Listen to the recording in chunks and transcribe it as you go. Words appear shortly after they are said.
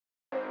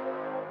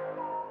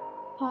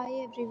Hi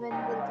everyone,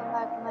 welcome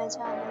back to my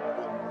channel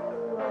and now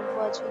you are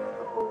watching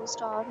a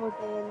 4-star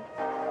hotel.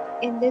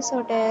 In this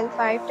hotel,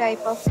 5 type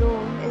of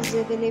room is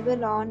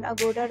available on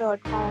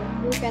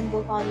agoda.com. You can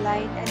book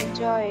online and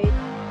enjoy it.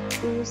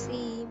 To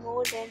see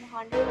more than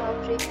 100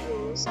 of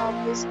reviews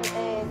of this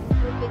hotel,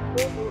 you can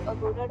go to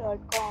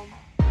agoda.com.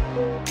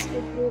 Its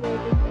review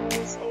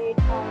rating is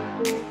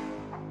 8.2.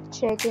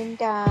 Check-in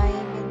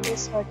time in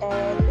this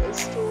hotel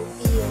is 2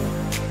 p.m.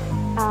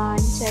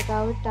 and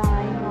checkout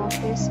time of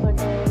this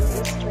hotel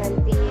is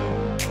 12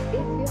 p.m.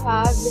 If you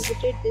have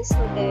visited this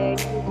hotel,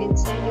 you can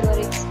send your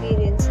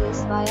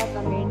experiences via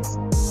comments.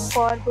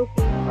 For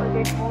booking or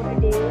get more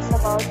details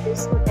about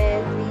this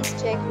hotel,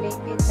 please check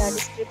link in the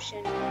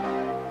description.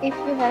 If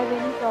you have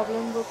any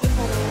problem booking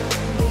a room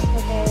in this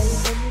hotel,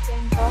 then you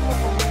can drop a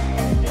comment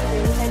and we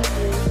will help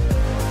you.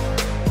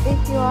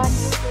 If you are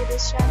new to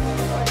this channel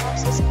or not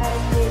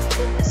subscribed yet,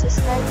 then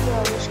subscribe to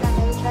our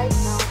channel right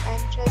now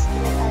and press the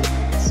bell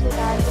icon so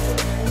that you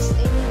don't miss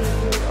any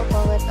video of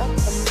our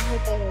upcoming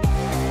hotel.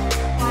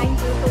 Thank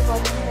you for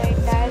watching the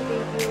entire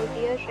video.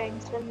 Dear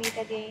friends, we'll meet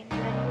again in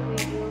a new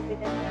video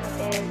with a new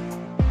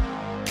hotel.